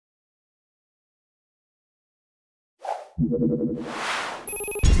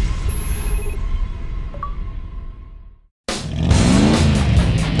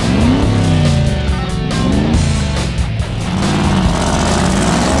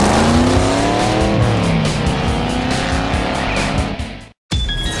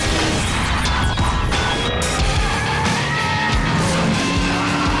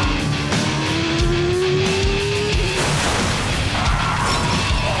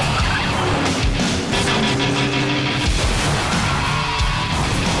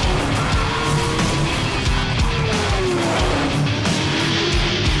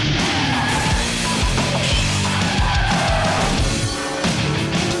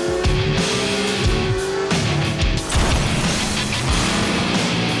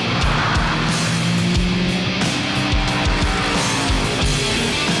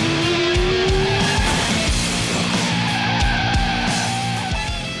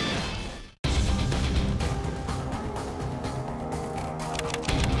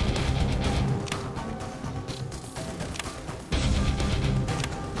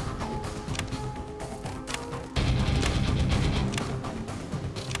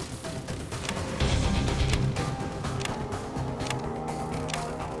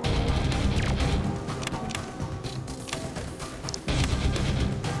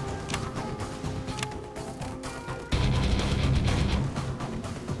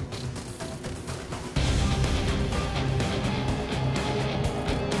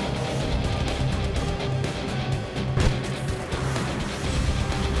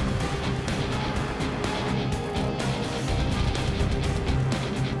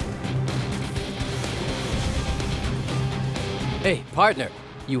Hey, partner,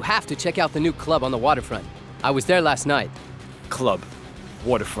 you have to check out the new club on the waterfront. I was there last night. Club.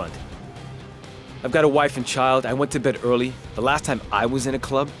 Waterfront. I've got a wife and child. I went to bed early. The last time I was in a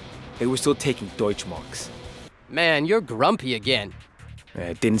club, they were still taking Deutschmarks. Man, you're grumpy again.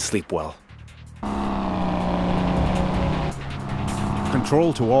 I didn't sleep well.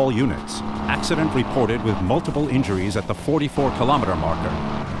 Control to all units. Accident reported with multiple injuries at the 44-kilometer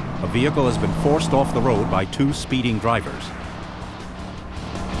marker. A vehicle has been forced off the road by 2 speeding drivers.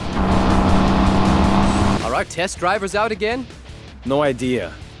 Are our test drivers out again? No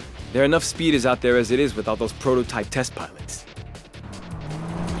idea. There are enough speeders out there as it is without those prototype test pilots.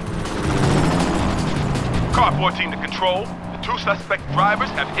 Car 14 to control. The 2 suspect drivers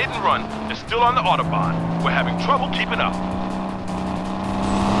have hit and run. They're still on the Autobahn. We're having trouble keeping up.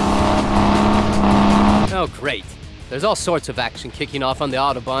 Oh, great. There's all sorts of action kicking off on the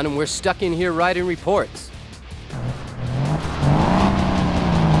Autobahn, and we're stuck in here writing reports.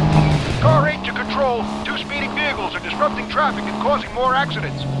 Car 8 to control. 2 speeding vehicles are disrupting traffic and causing more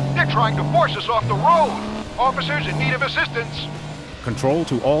accidents. They're trying to force us off the road. Officers in need of assistance. Control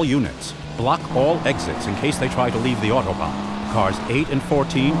to all units. Block all exits in case they try to leave the Autobahn. Cars 8 and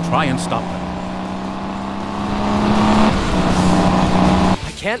 14, try and stop them.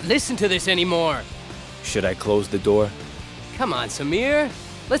 I can't listen to this anymore. Should I close the door? Come on, Samir.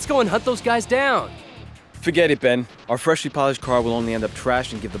 Let's go and hunt those guys down. Forget it, Ben. Our freshly polished car will only end up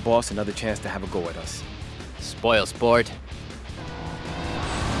trash and give the boss another chance to have a go at us. Spoil sport.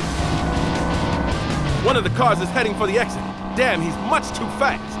 One of the cars is heading for the exit. Damn, he's much too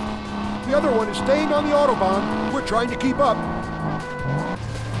fast. The other one is staying on the Autobahn. We're trying to keep up.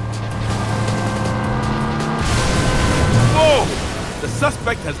 Whoa! The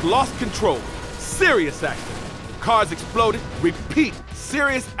suspect has lost control. Serious accident. The car's exploded. Repeat,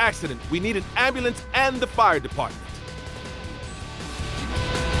 serious accident. We need an ambulance and the fire department.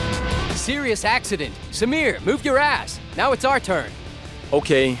 Serious accident. Samir, move your ass. Now it's our turn.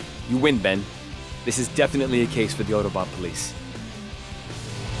 Okay, you win, Ben. This is definitely a case for the Autobahn police.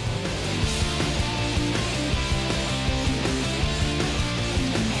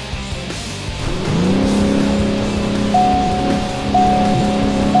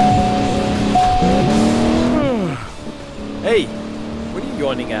 Hey, what are you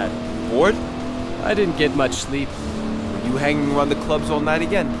yawning at? Bored? I didn't get much sleep. Were you hanging around the clubs all night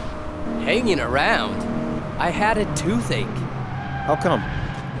again? Hanging around? I had a toothache. How come?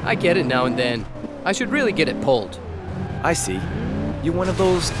 I get it now and then. I should really get it pulled. I see. You're one of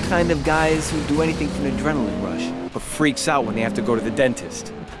those kind of guys who do anything for an adrenaline rush, but freaks out when they have to go to the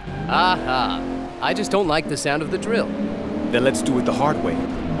dentist. Aha. I just don't like the sound of the drill. Then let's do it the hard way.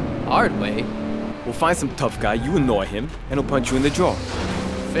 Hard way? We'll find some tough guy, you annoy him, and he'll punch you in the jaw.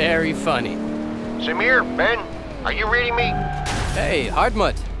 Very funny. Samir, Ben, are you reading me? Hey,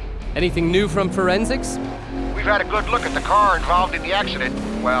 Hardmutt. Anything new from forensics? We've had a good look at the car involved in the accident.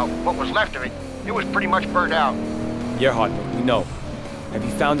 Well, what was left of it. It was pretty much burned out. Yeah, Hartman, we know. Have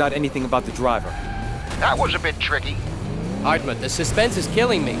you found out anything about the driver? That was a bit tricky. Hardman, the suspense is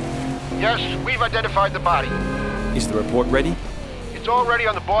killing me. Yes, we've identified the body. Is the report ready? It's already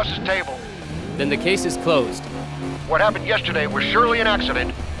on the boss's table. Then the case is closed. What happened yesterday was surely an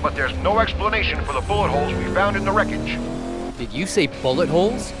accident, but there's no explanation for the bullet holes we found in the wreckage. Did you say bullet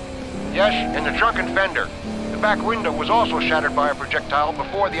holes? Yes, in the trunk and fender. The back window was also shattered by a projectile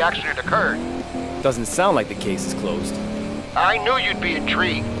before the accident occurred. Doesn't sound like the case is closed. I knew you'd be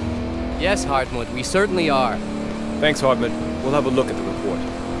intrigued. Yes, Hardwood, we certainly are. Thanks, Hardman. We'll have a look at the report.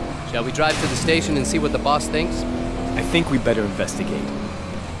 Shall we drive to the station and see what the boss thinks? I think we better investigate.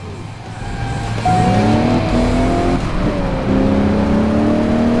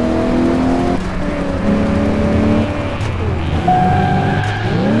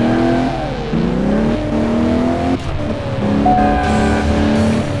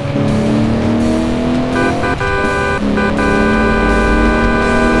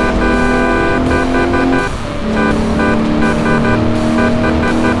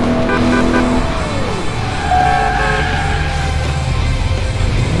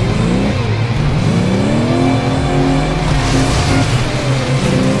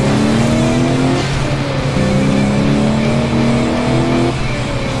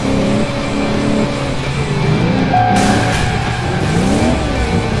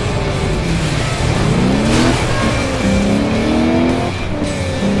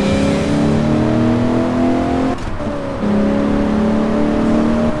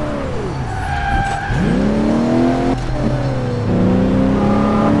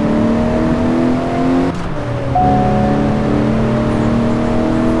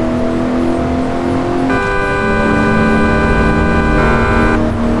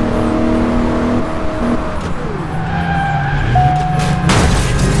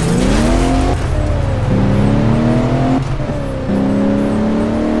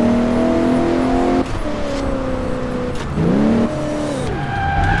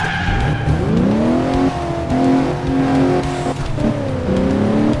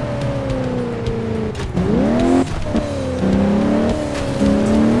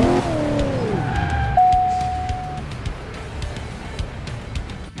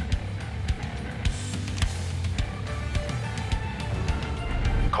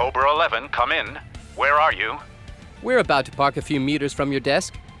 Cobra 11, come in. Where are you? We're about to park a few meters from your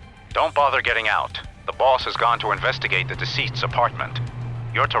desk. Don't bother getting out. The boss has gone to investigate the deceased's apartment.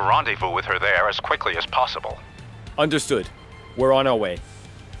 You're to rendezvous with her there as quickly as possible. Understood. We're on our way.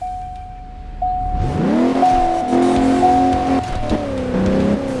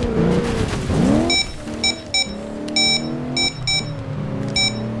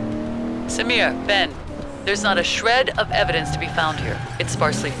 Samir, Ben, there's not a shred of evidence to be found here. It's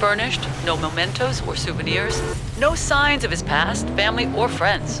sparsely furnished, no mementos or souvenirs, no signs of his past, family, or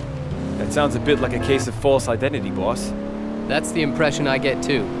friends. That sounds a bit like a case of false identity, boss. That's the impression I get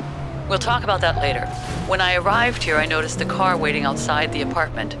too. We'll talk about that later. When I arrived here, I noticed a car waiting outside the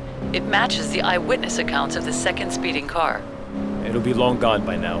apartment. It matches the eyewitness accounts of the second speeding car. It'll be long gone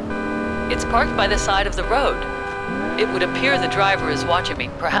by now. It's parked by the side of the road. It would appear the driver is watching me,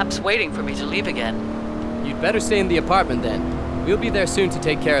 perhaps waiting for me to leave again. You'd better stay in the apartment then. We'll be there soon to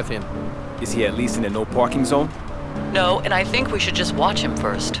take care of him. Is he at least in a no parking zone? No, and I think we should just watch him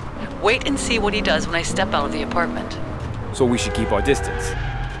first. Wait and see what he does when I step out of the apartment. So we should keep our distance.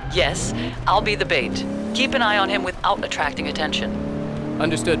 Yes, I'll be the bait. Keep an eye on him without attracting attention.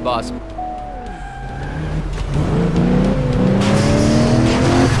 Understood, boss.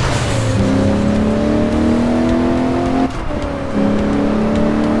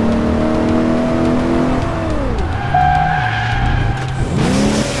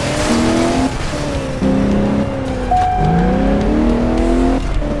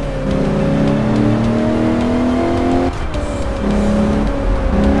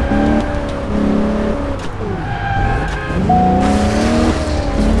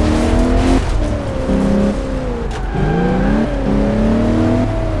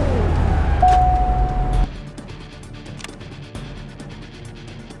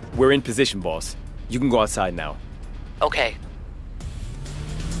 We're in position, boss. You can go outside now. Okay.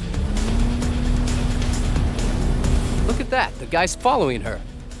 Look at that. The guy's following her.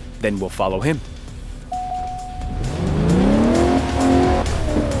 Then we'll follow him.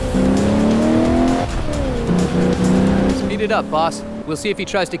 Speed it up, boss. We'll see if he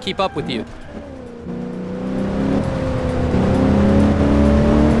tries to keep up with you.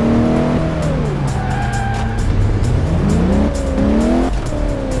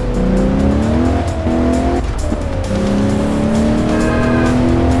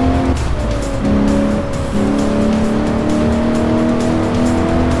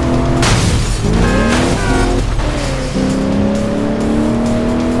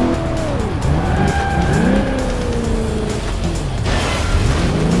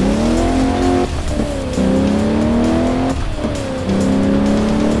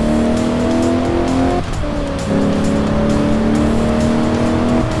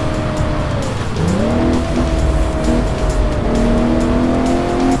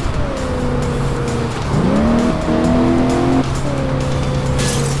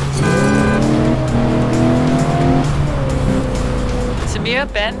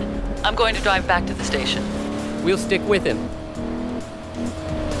 Ben, I'm going to drive back to the station. We'll stick with him.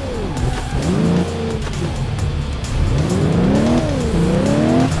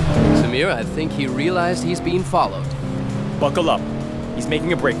 Samir, I think he realized he's being followed. Buckle up. He's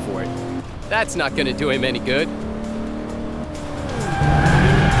making a break for it. That's not gonna do him any good.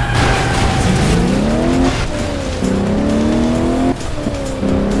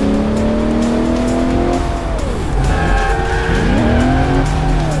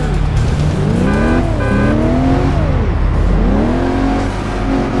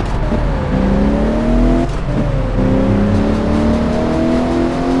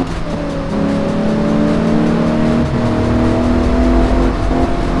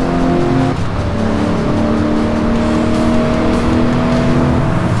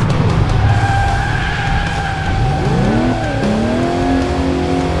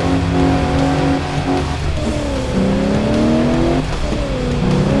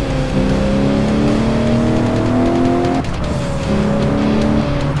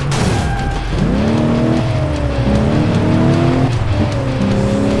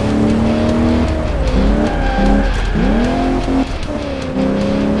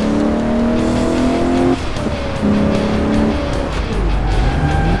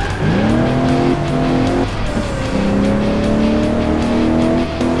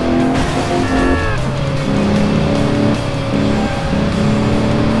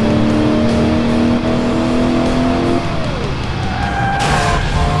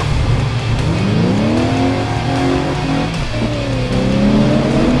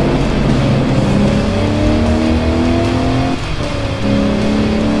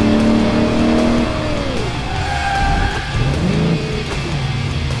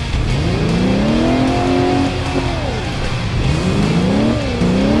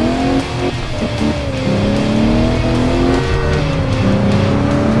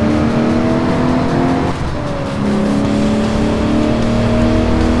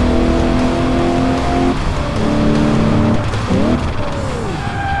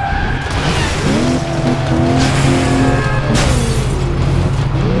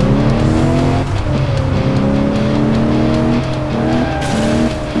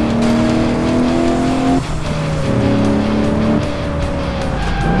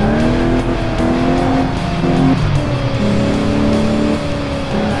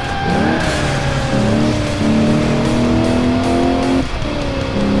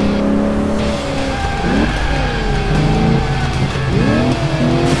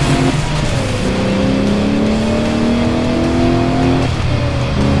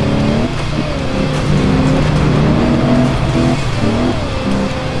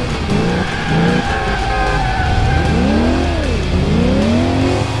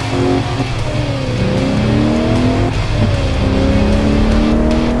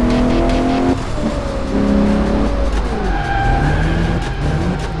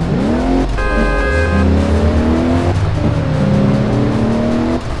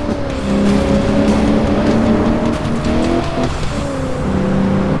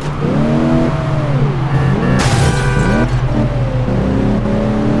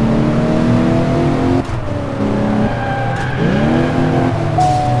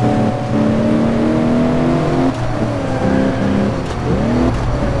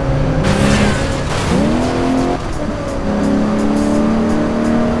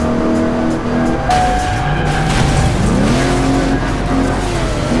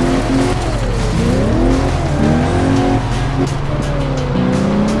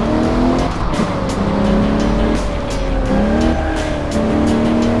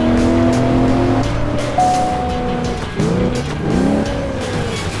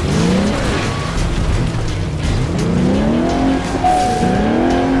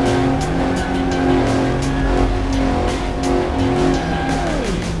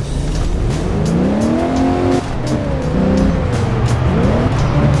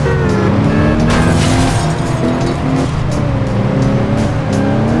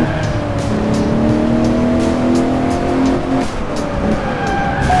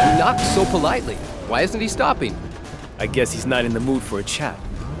 So politely. Why isn't he stopping? I guess he's not in the mood for a chat.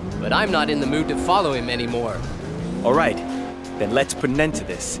 But I'm not in the mood to follow him anymore. All right, then let's put an end to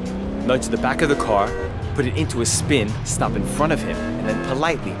this. Nudge the back of the car, put it into a spin, stop in front of him, and then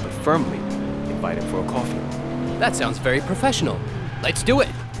politely but firmly invite him for a coffee. That sounds very professional. Let's do it.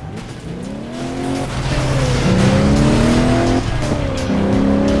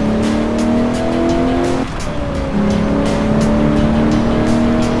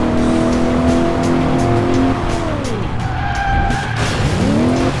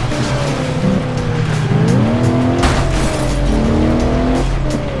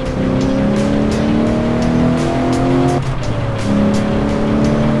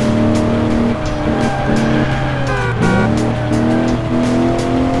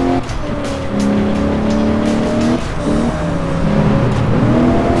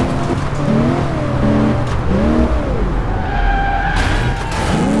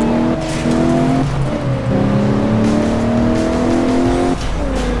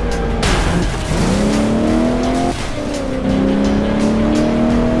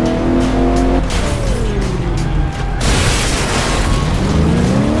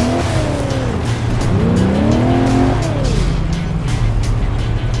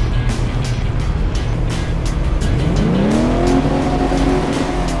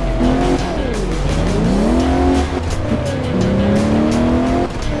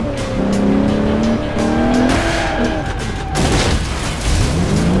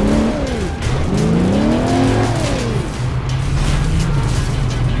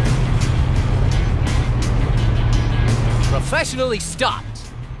 professionally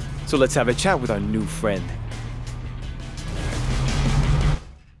stopped. So let's have a chat with our new friend.